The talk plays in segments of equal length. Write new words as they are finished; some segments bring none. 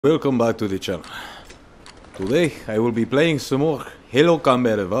Welcome back to the channel. Today I will be playing some more Halo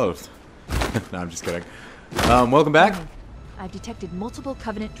Combat Evolved. No, I'm just kidding. Welcome back. I've detected multiple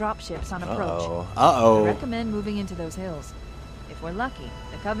Covenant dropships on approach. I recommend moving into those hills. If we're lucky,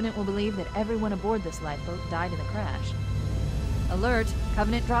 the Covenant will believe that everyone aboard this lifeboat died in the crash. Alert!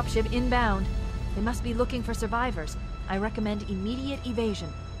 Covenant dropship inbound. They must be looking for survivors. I recommend immediate evasion.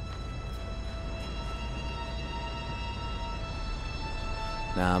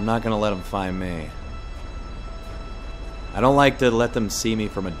 Nah, I'm not gonna let them find me. I don't like to let them see me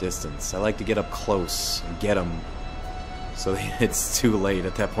from a distance. I like to get up close and get them. So it's too late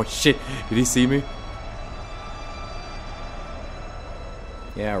at that point. Shit, did he see me?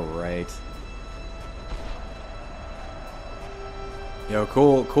 Yeah, right. Yo,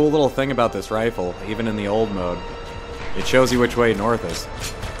 cool little thing about this rifle, even in the old mode. It shows you which way north is.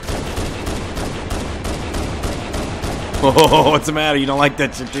 Oh, what's the matter? You don't like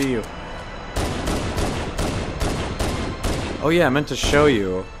that shit, do you? Oh yeah, I meant to show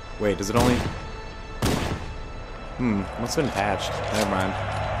you. Wait, does it only... must have been patched. Never mind.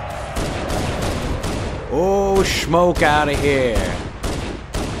 Oh, smoke out of here.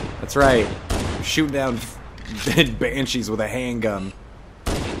 That's right. I'm shooting down dead banshees with a handgun.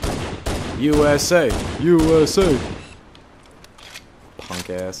 USA! USA! Punk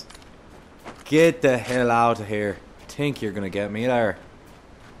ass. Get the hell out of here. Think you're gonna get me there.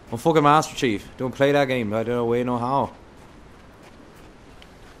 I'm fucking Master Chief. Don't play that game. I don't know way, no how.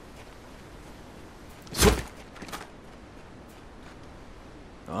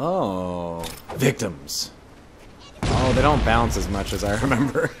 Oh, victims. Oh, they don't bounce as much as I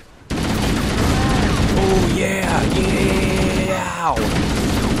remember. Oh yeah, yeah.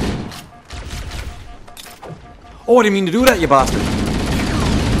 Oh, I didn't mean to do that, you bastard.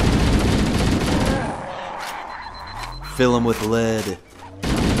 Fill him with lead.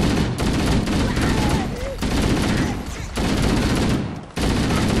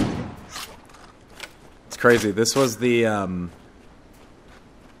 It's crazy. This was the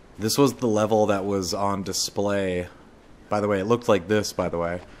level that was on display. By the way, it looked like this, by the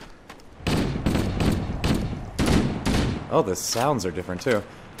way. Oh, the sounds are different too.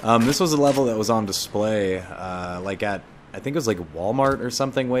 This was a level that was on display, like at, I think it was like Walmart or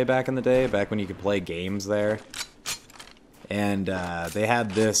something way back in the day, back when you could play games there. And they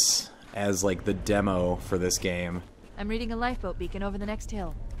had this as like the demo for this game. I'm reading a lifeboat beacon over the next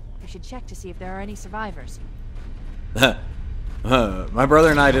hill. We should check to see if there are any survivors. My brother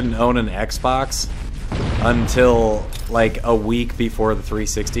and I didn't own an Xbox until like a week before the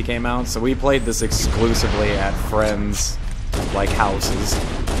 360 came out, so we played this exclusively at friends' like houses.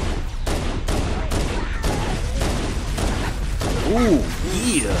 Ooh,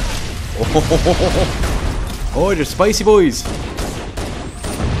 yeah. Oh, they're spicy boys.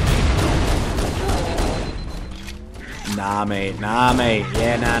 Nah, mate. Nah, mate.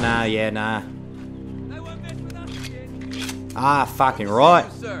 Yeah, nah. Yeah, nah. Ah, fucking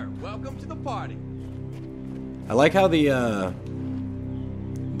right. Sir, welcome to the party. I like how the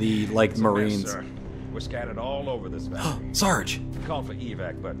like Marines. Mess, sir. We're scattered all over this valley. Sarge. We called for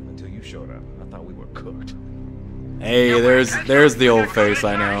evac, but until you showed up, I thought we were cooked. Hey, there's the old face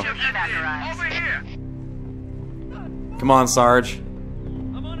I know. Over here. Come on, Sarge.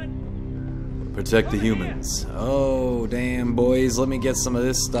 I'm on it. Protect the humans. Oh, damn, boys. Let me get some of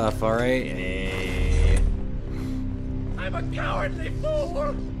this stuff, alright? Hey. I'm a cowardly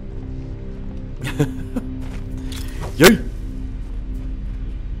fool. Yay!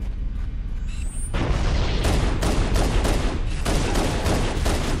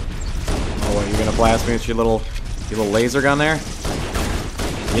 Oh, what, you're gonna blast me with your little laser gun there?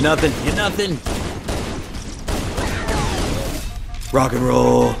 You're nothing. You're nothing. Rock and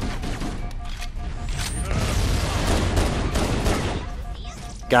roll.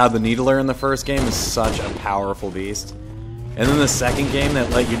 God, the Needler in the first game is such a powerful beast. And then the second game that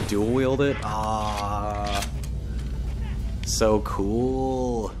let you dual wield it, ah, so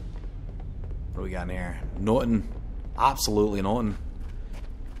cool. What do we got in here? Nothing. Absolutely nothing.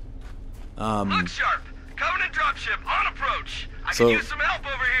 Look sharp. Covenant dropship on approach. I can use some help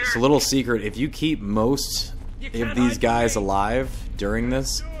over here. It's a little secret. If you keep most of these guys alive during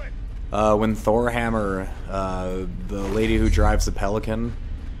this, when Thorhammer, the lady who drives the Pelican,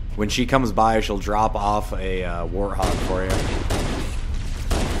 when she comes by, she'll drop off a warthog for you.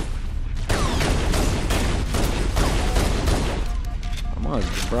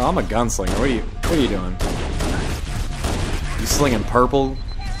 Bro, I'm a gunslinger. What are you doing? You slinging purple?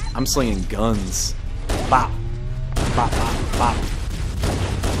 I'm slinging guns. Bop, bop, bop, bop.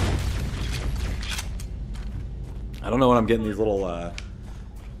 I don't know when I'm getting these little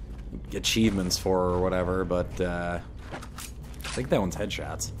achievements for or whatever, but I think that one's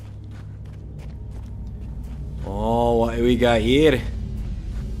headshots. Oh, what do we got here?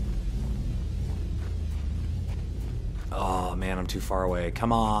 Oh man, I'm too far away.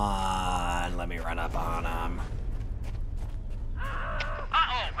 Come on, let me run up on him.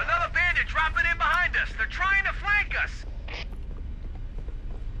 Uh-oh, another bandit dropping in behind us. They're trying to flank us.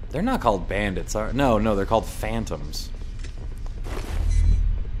 They're not called bandits, are no, they're called phantoms.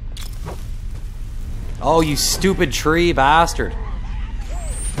 Oh, you stupid tree bastard.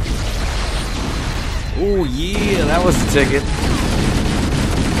 Oh yeah, that was the ticket.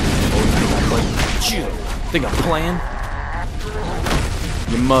 Oh, think I'm playing?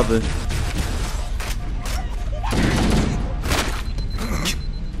 Your mother.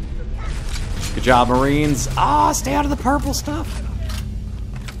 Good job, Marines. Ah, stay out of the purple stuff.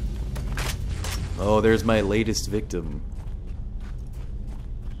 Oh, there's my latest victim.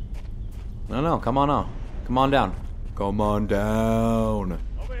 No, come on out. Come on down. Come on down.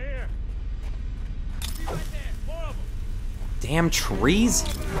 Over here. Right there. More of them. Damn trees.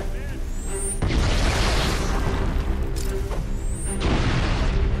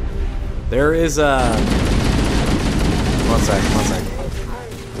 There is a... One sec.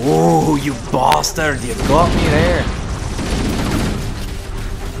 Ooh, you bastard! You got me there.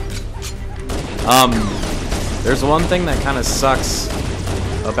 There's one thing that kind of sucks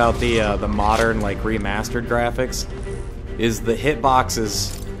about the modern, like, remastered graphics, is the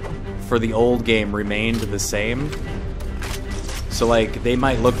hitboxes for the old game remained the same. So, like, they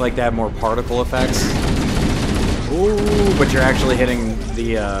might look like they have more particle effects. Ooh, but you're actually hitting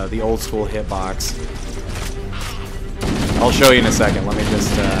the old school hitbox. I'll show you in a second. Let me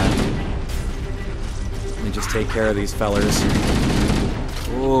just take care of these fellers.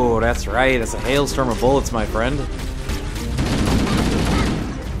 Ooh, that's right. It's a hailstorm of bullets, my friend.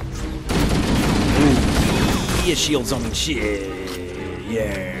 Ooh, yeah, shields on me. Shit,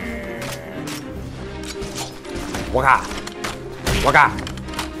 yeah. Waka, waka.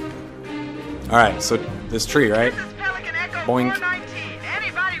 All right, so this tree, right? Boink.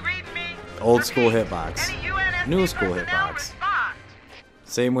 Old school hitbox. New school hitbox.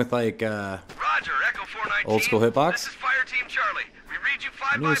 Same with like Roger, Echo 419. old school hitbox. This is Fire Team Charlie. We read you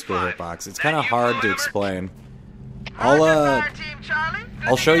 5 New by school 5. hitbox. It's That kind of you, hard to Hammer? explain. Roger, Fire Team Charlie. Good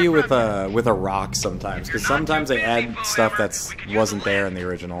I'll to show hear you from with a rock sometimes, because sometimes they add stuff that's wasn't there in the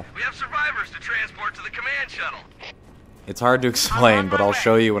original. We have survivors to transport to the command shuttle. It's hard to explain, but I'll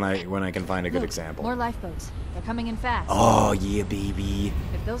show you when I can find a good Look, example. more lifeboats. They're coming in fast. Oh yeah, baby.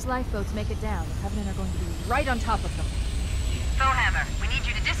 If those lifeboats make it down, the Covenant are going to be right on top of them. Bowhammer, we need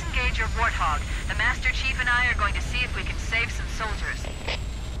you to disengage your Warthog. The Master Chief and I are going to see if we can save some soldiers.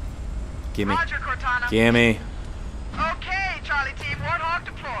 Gimme. Roger, Cortana. Gimme. Okay, Charlie Team, Warthog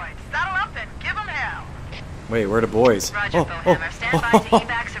deployed. Saddle up and give them hell. Wait, where are the boys? Roger, Bowhammer. Stand by to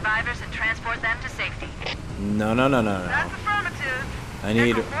evac survivors and transport them to safety. No. That's affirmative. I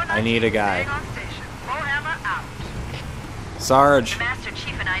need a guy. Staying on station. Bowhammer out. Sarge. The Master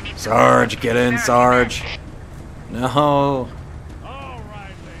Chief and I need Sarge, get in, Sarge. No. All right,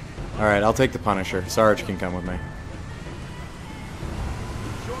 lady. Alright, I'll take the Punisher. Sarge can come with me.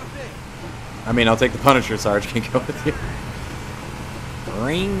 Sure thing. I mean, I'll take the Punisher. Sarge can go with you.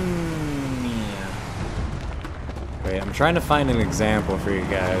 Ring. Wait, I'm trying to find an example for you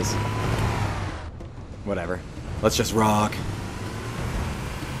guys. Whatever. Let's just rock.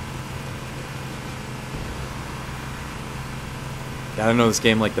 Gotta know this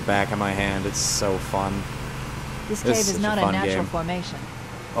game like the back of my hand. It's so fun. This This cave is is such not a a fun natural game. formation.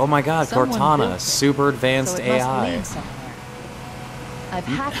 Oh my god, Someone built Cortana. it, Super advanced so it must AI. lead somewhere. I've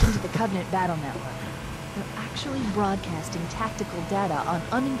hacked into the Covenant battle network. They're actually broadcasting tactical data on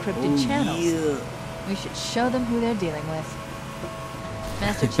unencrypted channels. We should show them who they're dealing with.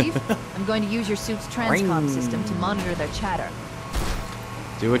 Master Chief, I'm going to use your suit's transcom system to monitor their chatter.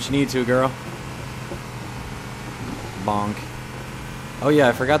 Do what you need to, girl. Bonk. Oh yeah,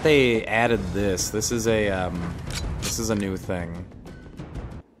 I forgot they added this. This is a new thing.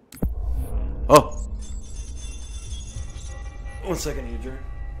 Oh. 1 second, Adrian.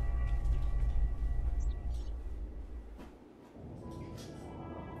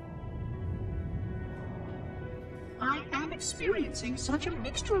 I am experiencing such a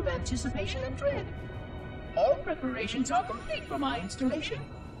mixture of anticipation and dread. All preparations are complete for my installation.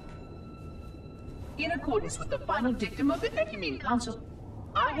 In accordance with the final dictum of the Ecumene Council,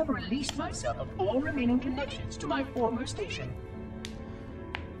 I have released myself of all remaining connections to my former station.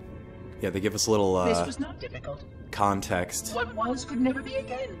 Yeah, they give us a little This was not difficult. context. What was could never be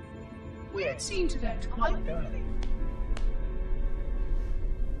again. We had seen to that quite thoroughly.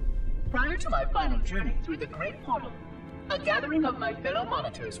 Prior to my final journey through the Great Portal, a gathering of my fellow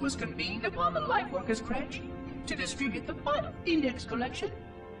monitors was convened upon the Lightworkers' Crash to distribute the final index collection.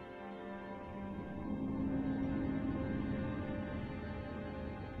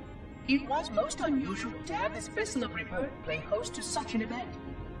 It was most unusual to have this vessel of rebirth play host to such an event.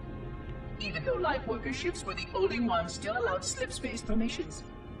 Even though Lightworker ships were the only ones still allowed slip-space formations,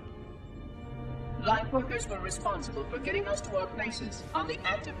 Lightworkers were responsible for getting us to our places on the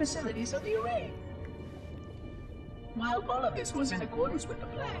active facilities of the array. While all of this was in accordance with the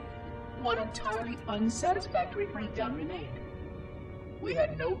plan, one entirely unsatisfactory breakdown remained. We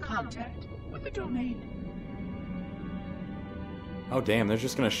had no contact with the domain. Oh damn, they're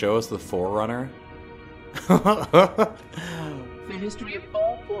just gonna show us the Forerunner? The history of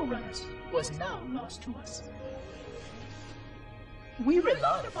all Forerunners was now lost to us. We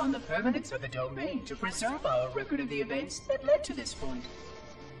relied upon the permanence of the domain to preserve our record of the events that led to this point.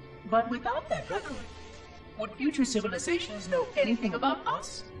 But without that record, would future civilizations know anything about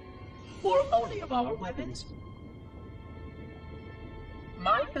us? Or only of our weapons?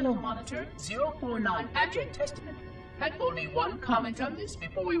 My fellow monitor, 049 Abject Testament, had only one comment on this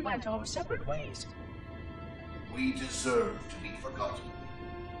before we went our separate ways. We deserve to be forgotten.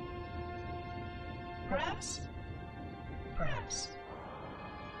 Perhaps. Perhaps.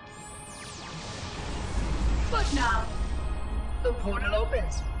 But now, the portal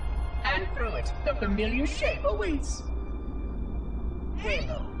opens, and through it, the familiar shape awaits.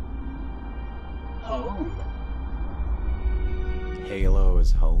 Halo. Home. Halo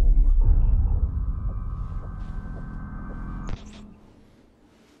is home.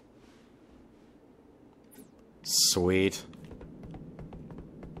 Sweet.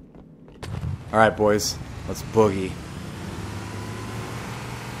 Alright, boys. Let's boogie.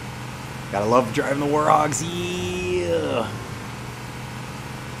 Gotta love driving the Warhogs. Yeah!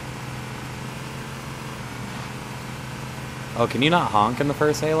 Oh, can you not honk in the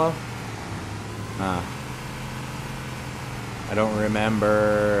first Halo? Huh. I don't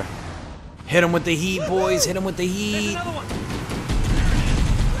remember. Hit him with the heat, boys. Hit him with the heat.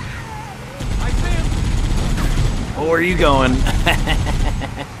 Oh, where are you going?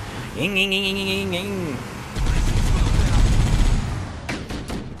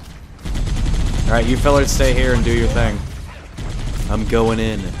 Alright, you fellers stay here and do your thing. I'm going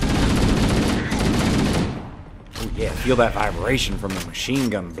in. Oh yeah, feel that vibration from the machine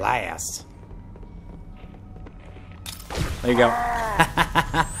gun blast. There you go.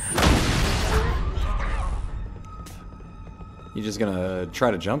 You just gonna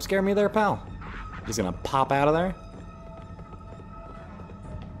try to jump scare me there, pal? Just gonna pop out of there?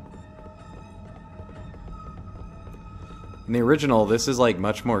 In the original, this is like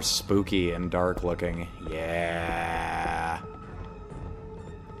much more spooky and dark looking. Yeah.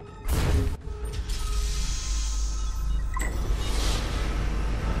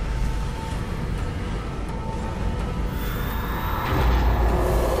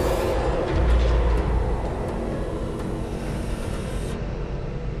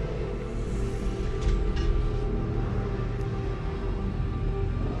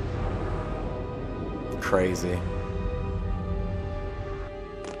 Crazy.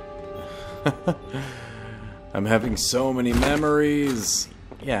 I'm having so many memories.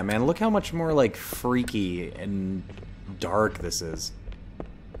 Yeah, man, look how much more like freaky and dark this is.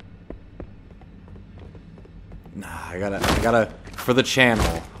 Nah, I gotta for the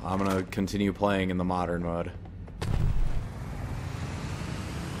channel, I'm gonna continue playing in the modern mode.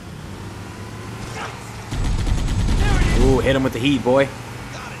 Ooh, hit him with the heat, boy.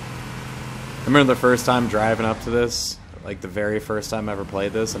 I remember the first time driving up to this, like the very first time I ever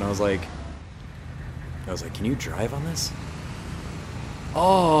played this, and I was like, can you drive on this?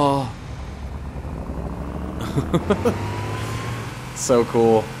 Oh. So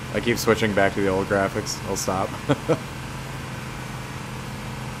cool. I keep switching back to the old graphics. I'll stop.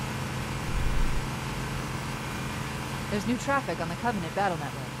 There's new traffic on the Covenant battle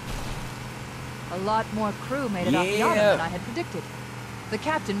network. A lot more crew made it off the Autumn than I had predicted. The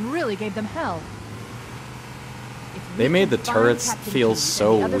captain really gave them hell. They made the turrets feel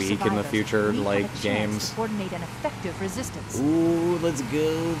so weak in the future, like, games. To coordinate an effective resistance. Ooh, let's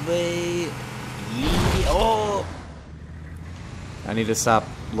go, babe. Yeah. Oh! I need to stop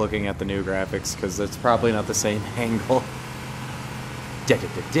looking at the new graphics, because it's probably not the same angle.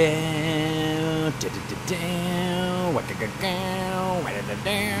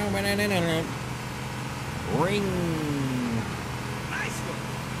 Ring! Nice one.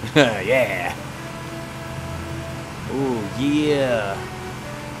 Yeah! Ooh, yeah!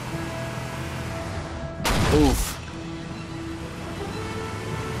 Oof.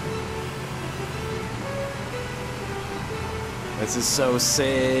 This is so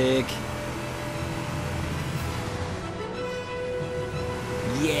sick.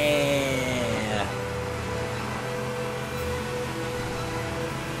 Yeah.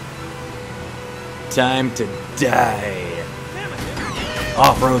 Time to die.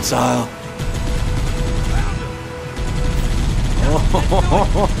 Off-road style.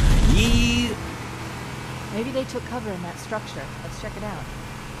 Oh, yeah. Maybe they took cover in that structure. Let's check it out.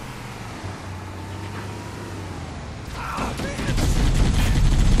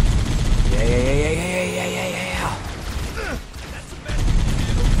 Yeah.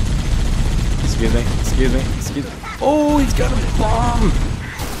 Excuse me. Oh, he's got a bomb.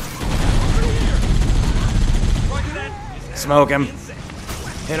 Smoke him.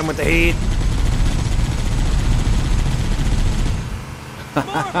 Hit him with the heat.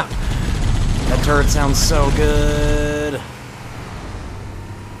 That turret sounds so good.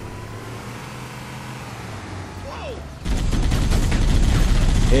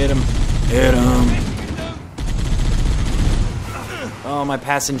 Hit him. Oh, my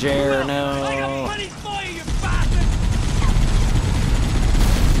passenger, no.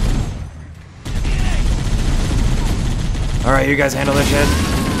 Alright, you guys handle this shit.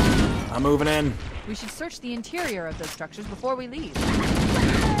 I'm moving in. We should search the interior of those structures before we leave.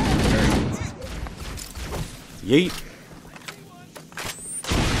 Yeet.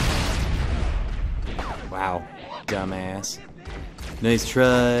 Wow, dumbass. Nice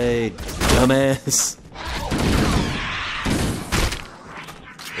try, dumbass.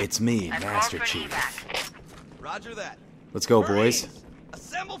 It's me, Master Chief. Roger that. Let's go, boys.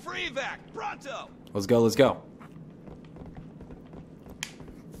 Assemble for evac, pronto. Let's go.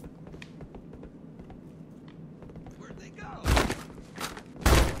 Where'd they go?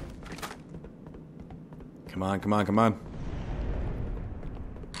 Come on.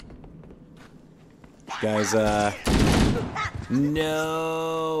 Guys,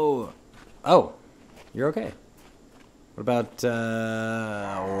 no. Oh, you're okay. What about,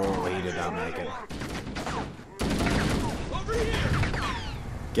 oh, he did not make it. Over here.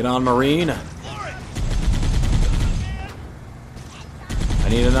 Get on, Marine. I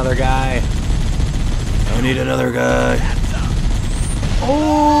need another guy.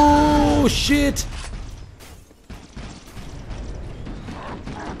 Oh, shit.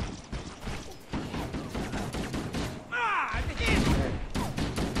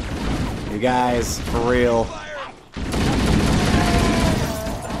 You guys, for real.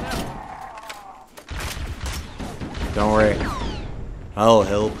 Don't worry. I'll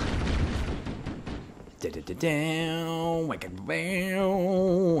help.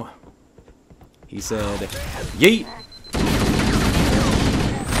 He said, yeet.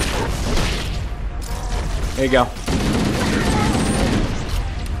 There you go.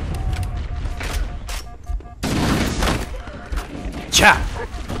 Cha!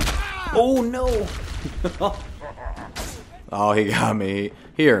 Oh no! Oh, he got me.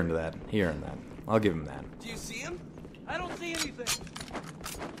 He earned that. I'll give him that. Do you see him? I don't see anything.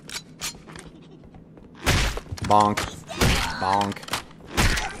 Bonk.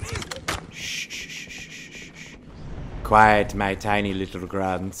 Shh. Quiet, my tiny little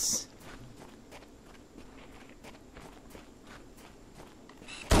grunts.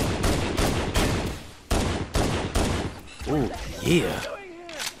 Ooh, yeah.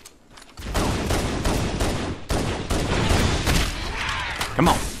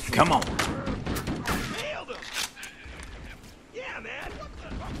 Come on. Nailed him. Yeah, man.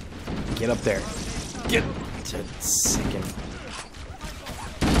 Get up there. Get to second.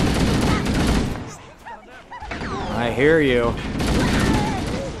 I hear you.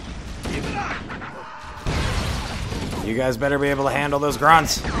 You guys better be able to handle those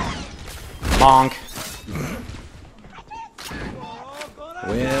grunts. Bonk.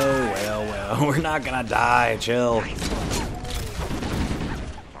 Well. We're not gonna die. Chill.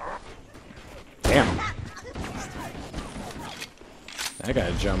 Damn. That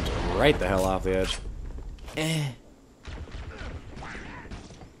guy jumped right the hell off the edge.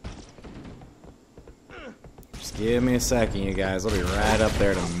 Just give me a second, you guys. I'll be right up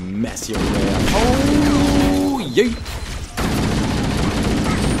there to mess your way up. Oh, yeet.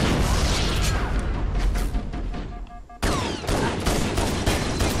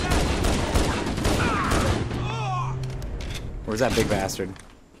 Where's that big bastard?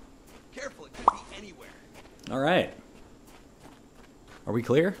 Careful, it could be anywhere. All right. Are we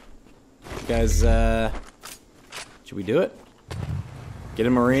clear? You guys, should we do it? Get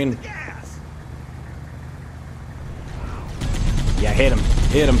him, Marine. Gas. Yeah, hit him.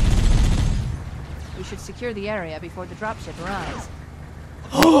 We should secure the area before the dropship arrives.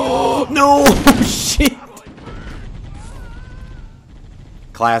 Oh, no! Shit!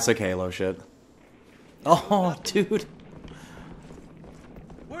 classic Halo shit. Oh, dude.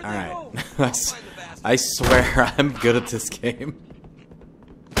 Alright. I swear I'm good at this game.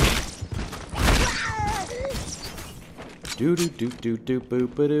 Do do do do do boop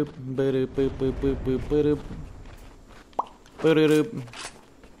boop boop boop boop boop boop boop boop.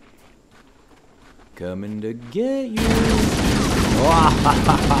 Coming to get you.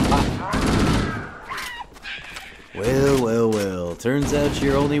 Well, well, well. Turns out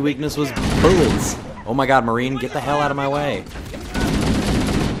your only weakness was bullets. Oh my god, Marine, get the hell out of my way.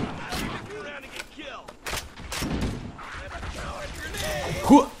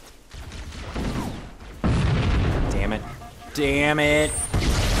 Damn it. Damn it.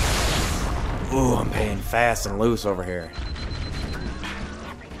 Ooh, I'm paying fast and loose over here.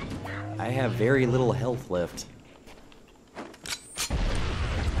 I have very little health left.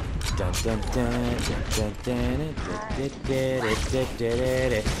 Dun dun dun dun dun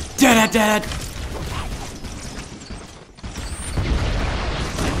dun dun.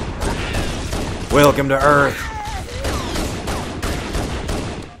 Welcome to Earth.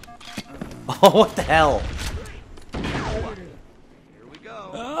 Oh, what the hell? Here we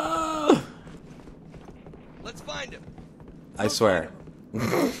go. Let's find him. I swear.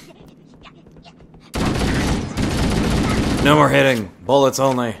 No more hitting. Bullets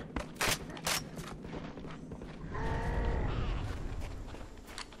only.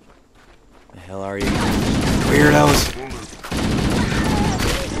 The hell are you? Weirdos.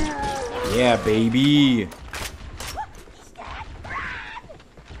 Yeah, baby.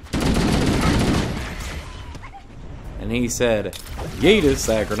 And he said, Yatus,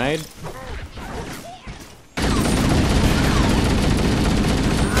 that grenade.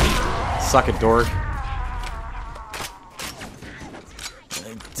 Suck it, dork.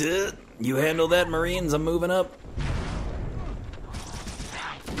 You handle that, Marines. I'm moving up.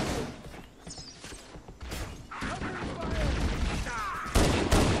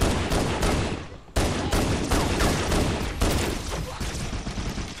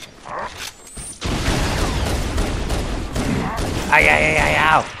 Ay, ay, ay, ay,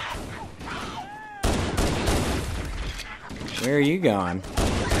 ow. Where are you going?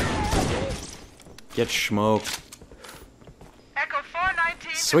 Get smoked. Echo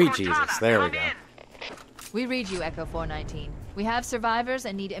 419. Sweet Jesus, there we go. We read you, Echo 419. We have survivors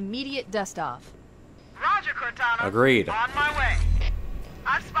and need immediate dust-off. Roger, Cortana. Agreed. On my way.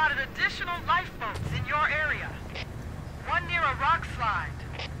 I've spotted additional lifeboats in your area. One near a rock slide.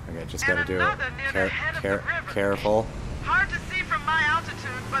 Okay, just gotta do another near the head of the river. Careful. Hard to see from my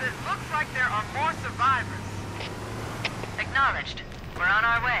altitude, but it looks like there are more survivors. Acknowledged. We're on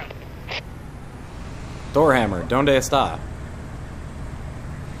our way. Doorhammer, donde está?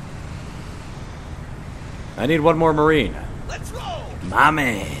 I need one more Marine. Let's roll. My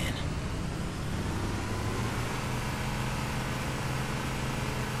man.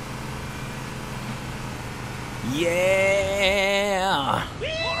 Yeah.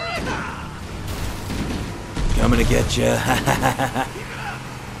 Coming to get you.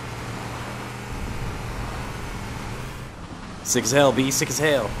 Sick as hell, B. Sick as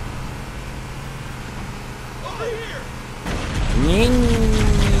hell. Over here.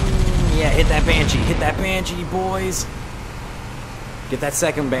 Yeah, hit that Banshee. Hit that Banshee, boys. Get that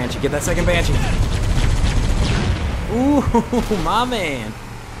second Banshee. Get that second Banshee. Ooh, my man.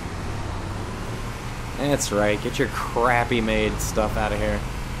 That's right. Get your crappy made stuff out of here.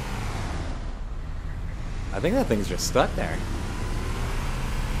 I think that thing's just stuck there.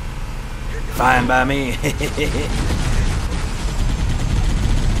 Fine by me.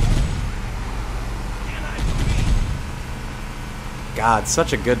 God,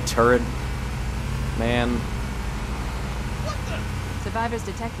 such a good turret. Man. Survivors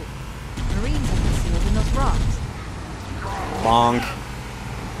detected. Marines are concealed in those rocks. Bonk.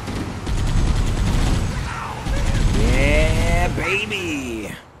 Yeah,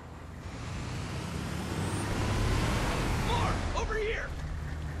 baby. More. Over here.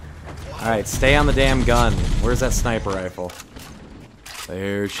 Alright, stay on the damn gun. Where's that sniper rifle?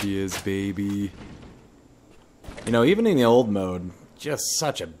 There she is, baby. You know, even in the old mode, just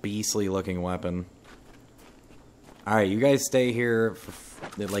such a beastly looking weapon. Alright, you guys stay here,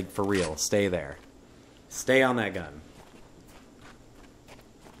 for real. Stay there. Stay on that gun.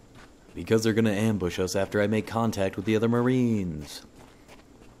 Because they're gonna ambush us after I make contact with the other Marines.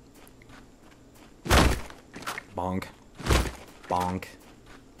 Bonk. Bonk.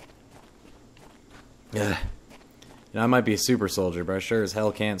 Ugh. You know, I might be a super soldier, but I sure as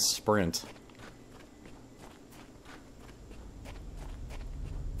hell can't sprint.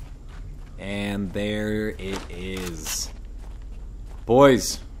 And there it is.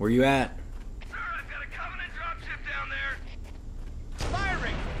 Boys, where you at? Sir, I've got a Covenant dropship down there.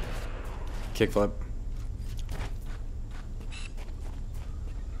 Firing! Kickflip.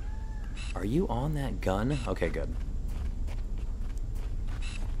 Are you on that gun? Okay, good.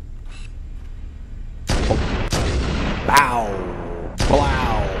 Oh. Bow!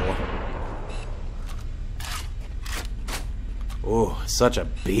 Blow! Ooh, such a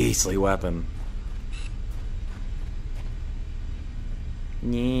beastly weapon.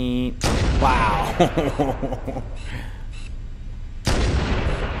 Neat. Wow.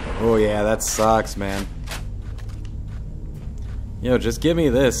 Oh yeah, that sucks, man. Yo, just give me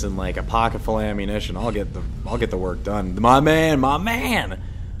this and like a pocket full of ammunition. I'll get the work done. My man, my man.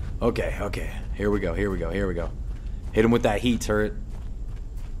 Okay, okay. Here we go. Here we go. Here we go. Hit him with that heat turret.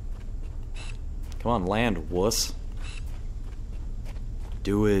 Come on, land, wuss.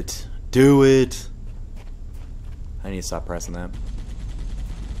 Do it. Do it. I need to stop pressing that.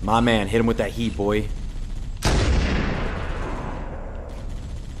 My man, hit him with that heat, boy. Ooh.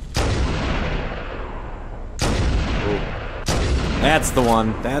 That's the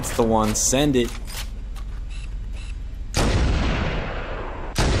one. That's the one. Send it.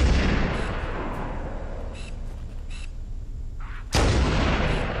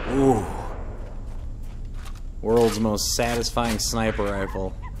 Ooh. World's most satisfying sniper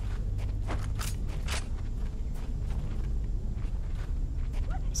rifle.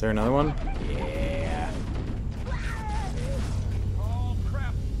 Is there another one? Yeah.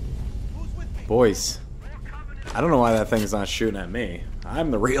 Boys. I don't know why that thing's not shooting at me. I'm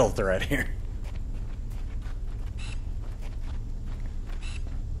the real threat here.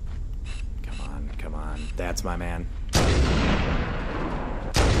 Come on, come on. That's my man.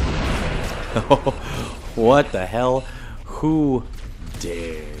 What the hell? Who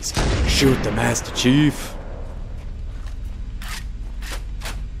dares shoot the Master Chief?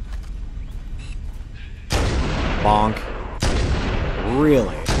 Bonk.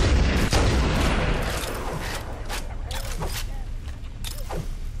 Really?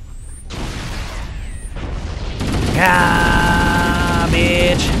 Ah,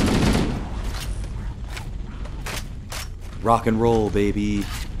 bitch. Rock and roll, baby.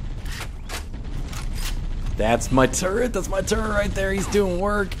 That's my turret. That's my turret right there. He's doing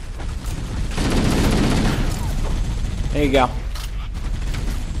work. There you go.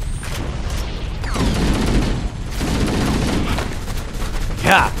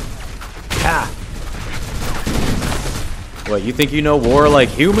 Ha! Ha! What, you think you know war like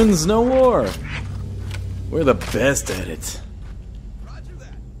humans know war? We're the best at it. Roger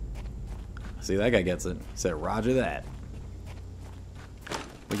that. See, that guy gets it. He said, roger that.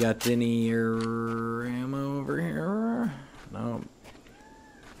 We got any ammo over here? No.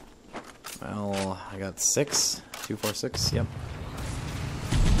 Well, I got 6. 246, yep.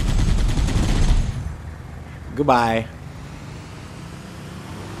 Goodbye.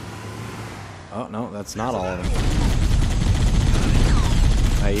 Oh, no, that's not all of them.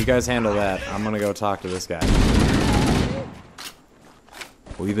 Hey, you guys handle that. I'm gonna go talk to this guy.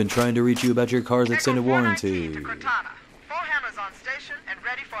 We've been trying to reach you about your car's extended warranty. Foehammer's on station and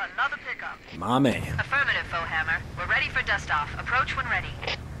ready for another pickup. My man. Affirmative, Foehammer. We're ready for dust-off. Approach when ready.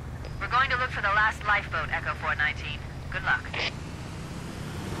 We're going to look for the last lifeboat, Echo 419. Good luck.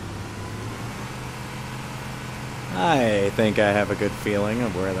 I think I have a good feeling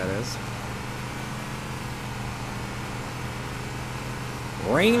of where that is.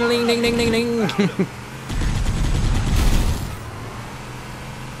 Ring, ding, ding, ding, ding, ding.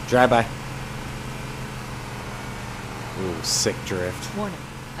 Drive by. Ooh, sick drift. Warning.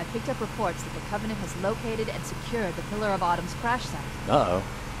 I picked up reports that the Covenant has located and secured the Pillar of Autumn's crash site. Uh-oh.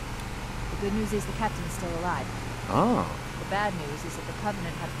 The good news is the captain is still alive. Oh. The bad news is that the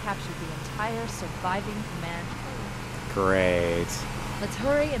Covenant have captured the entire surviving command crew. Great. Let's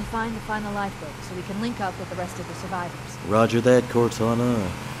hurry and find the final lifeboat so we can link up with the rest of the survivors. Roger that, Cortana.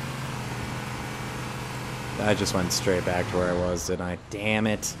 I just went straight back to where I was, didn't I? Damn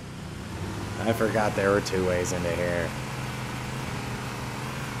it. I forgot there were 2 ways into here.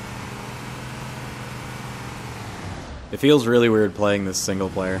 It feels really weird playing this single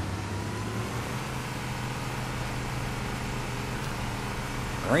player.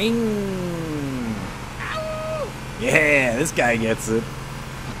 Ring! Yeah, this guy gets it.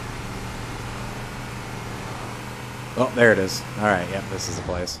 Oh, there it is. Alright, yep, this is the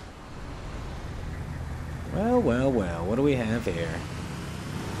place. Well, well, well, what do we have here?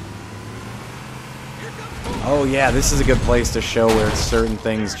 Oh yeah, this is a good place to show where certain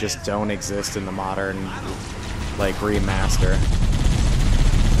things just don't exist in the modern, like, remaster.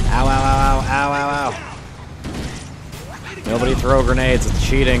 Ow, ow, ow, ow, ow, ow, ow. Nobody Nobody throw grenades, it's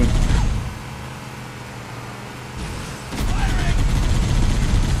cheating.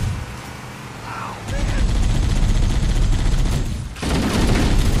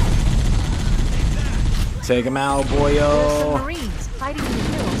 Take him out, boyo! There's some Marines hiding in the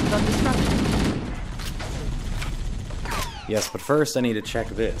hills above the structure. Yes, but first I need to check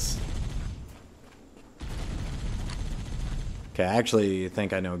this. Okay, I actually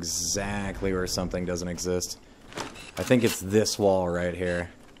think I know exactly where something doesn't exist. I think it's this wall right here.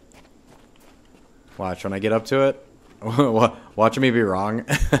 Watch, when I get up to it... Watch me be wrong.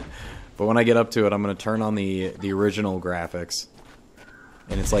 But when I get up to it, I'm going to turn on the original graphics.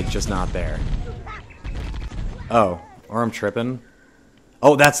 And it's like just not there. Oh, or I'm tripping.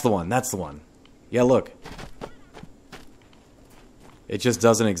 Oh, that's the one. That's the one. Yeah, look. It just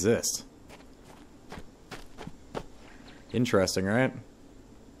doesn't exist. Interesting, right?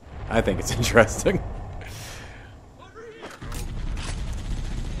 I think it's interesting.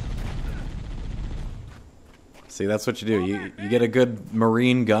 See, that's what you do. You get a good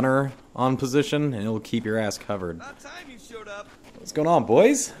Marine gunner on position, and it'll keep your ass covered. About time you showed up. What's going on,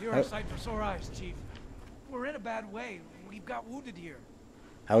 boys? You're a sight for sore eyes, Chief. We're in a bad way. We've got wounded here.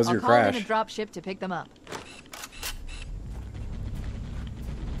 How was I'll your call crash? in a drop ship to pick them up.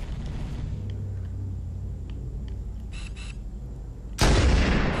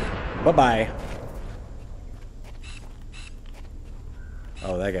 Bye-bye.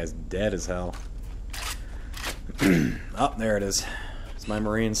 Oh, that guy's dead as hell. Oh, there it is. Is my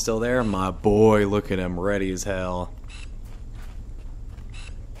Marine still there? My boy, look at him, ready as hell.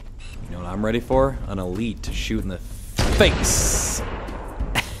 You know what I'm ready for? An elite to shoot in the face.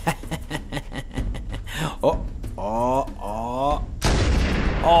 Oh, oh, oh,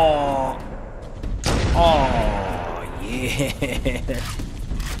 oh, oh, yeah.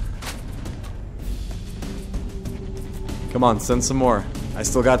 Come on, send some more. I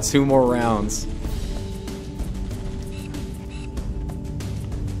still got 2 more rounds.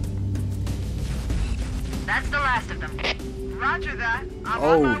 That's the last of them. Roger that. I'm on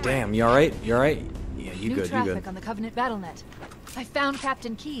Oh, my way. damn. You alright? You alright? Yeah, you New good, you traffic good. on the Covenant BattleNet. I found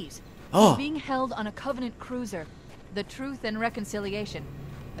Captain Keyes. Oh. He's being held on a Covenant cruiser, the Truth and Reconciliation,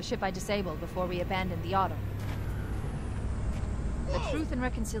 a ship I disabled before we abandoned the Autumn. The Truth and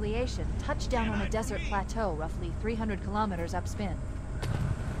Reconciliation touched down on a desert plateau roughly 300 kilometers upspin.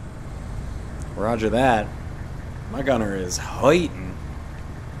 Roger that. My gunner is hoiting.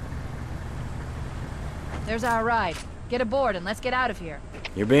 There's our ride. Get aboard and let's get out of here.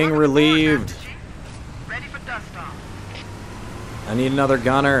 You're being Welcome aboard, relieved. Master Chief. Ready for dust off. I need another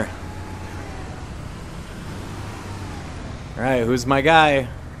gunner. Alright, who's my guy?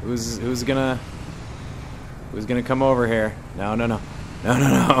 Who's gonna come over here? No, no, no. No, no,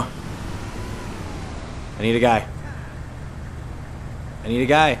 no. I need a guy. I need a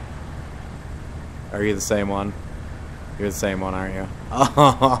guy. Are you the same one? You're the same one, aren't you?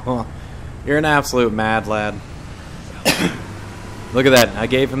 Oh, you're an absolute mad lad. Look at that. I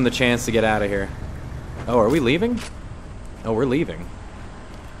gave him the chance to get out of here. Oh, are we leaving? Oh, we're leaving.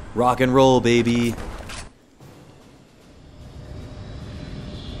 Rock and roll, baby.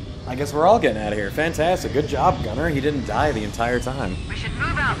 I guess we're all getting out of here. Fantastic. Good job, Gunner. He didn't die the entire time. We should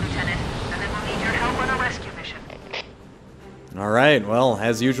move out, Lieutenant, and then we'll need your help on a rescue mission. Alright, well,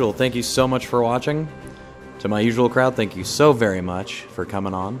 as usual, thank you so much for watching. To my usual crowd, thank you so very much for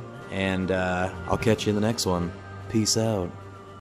coming on. And I'll catch you in the next one. Peace out.